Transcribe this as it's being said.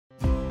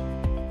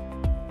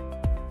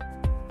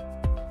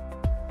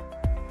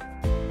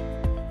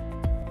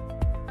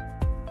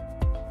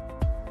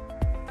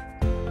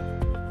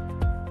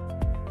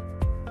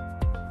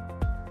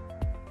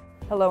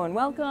Hello and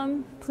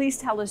welcome. Please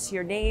tell us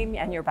your name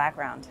and your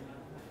background.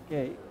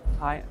 Okay,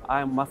 hi,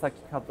 I'm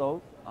Masaki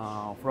Kato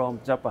from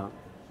Japan,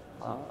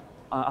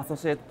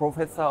 Associate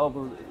Professor of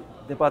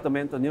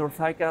Department of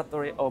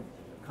Neuropsychiatry of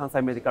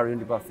Kansai Medical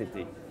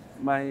University.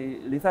 My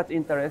research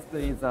interest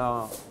is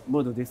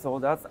mood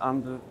disorders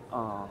and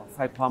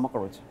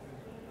psychopharmacology.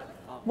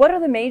 What are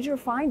the major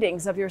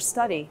findings of your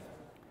study?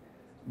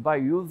 By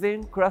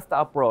using cluster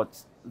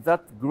approach,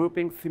 that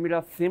grouping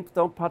similar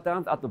symptom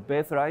patterns at the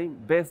baseline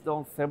based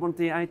on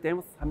 17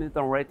 items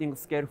Hamilton rating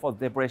scale for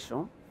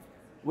depression,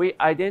 we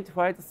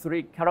identified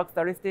 3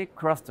 characteristic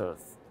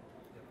clusters.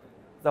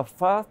 The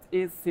first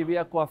is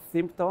severe core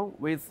symptom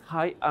with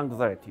high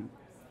anxiety.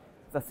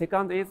 The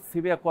second is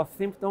severe core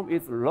symptom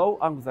with low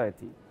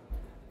anxiety.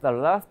 The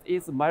last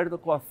is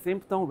mild core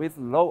symptom with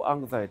low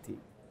anxiety.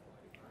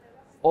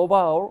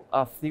 Overall,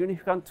 a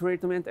significant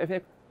treatment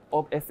effect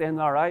of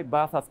SNRI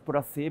versus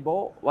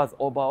placebo was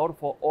overall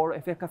for all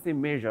efficacy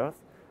measures,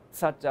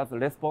 such as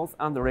response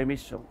and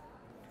remission.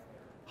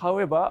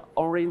 However,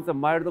 only in the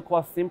mild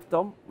core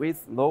symptom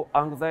with low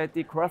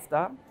anxiety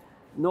cluster,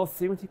 no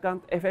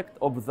significant effect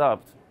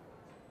observed.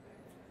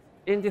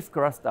 In this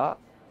cluster,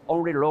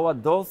 only lower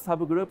dose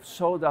subgroup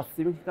showed a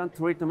significant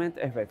treatment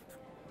effect.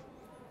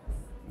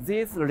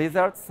 These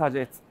results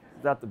suggest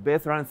that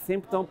baseline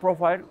symptom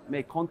profile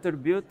may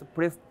contribute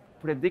to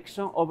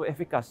prediction of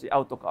efficacy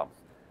outcomes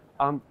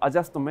and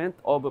adjustment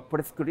of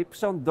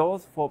prescription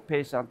dose for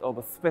patients of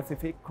a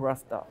specific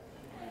cluster.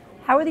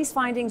 How are these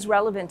findings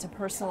relevant to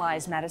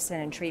personalized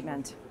medicine and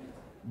treatment?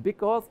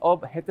 Because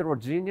of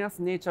heterogeneous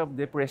nature of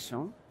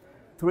depression,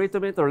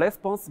 treatment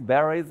response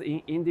varies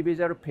in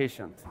individual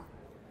patients.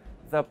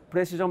 The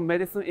precision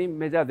medicine in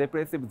major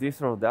depressive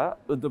disorder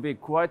would be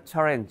quite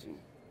challenging.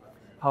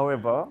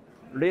 However,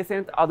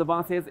 recent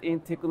advances in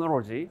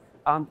technology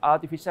and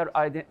artificial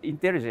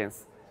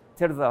intelligence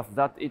tells us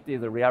that it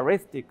is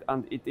realistic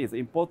and it is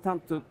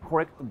important to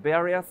correct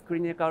various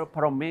clinical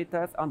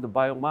parameters and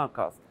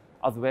biomarkers,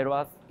 as well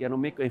as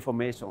genomic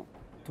information,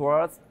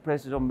 towards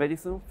precision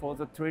medicine for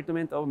the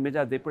treatment of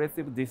major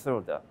depressive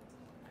disorder.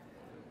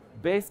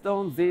 Based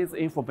on this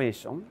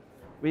information,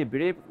 we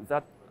believe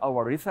that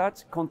our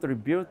research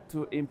contributes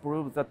to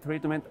improve the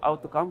treatment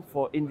outcome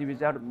for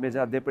individual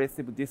major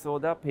depressive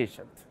disorder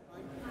patients.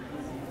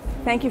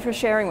 Thank you for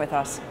sharing with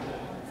us.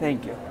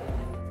 Thank you.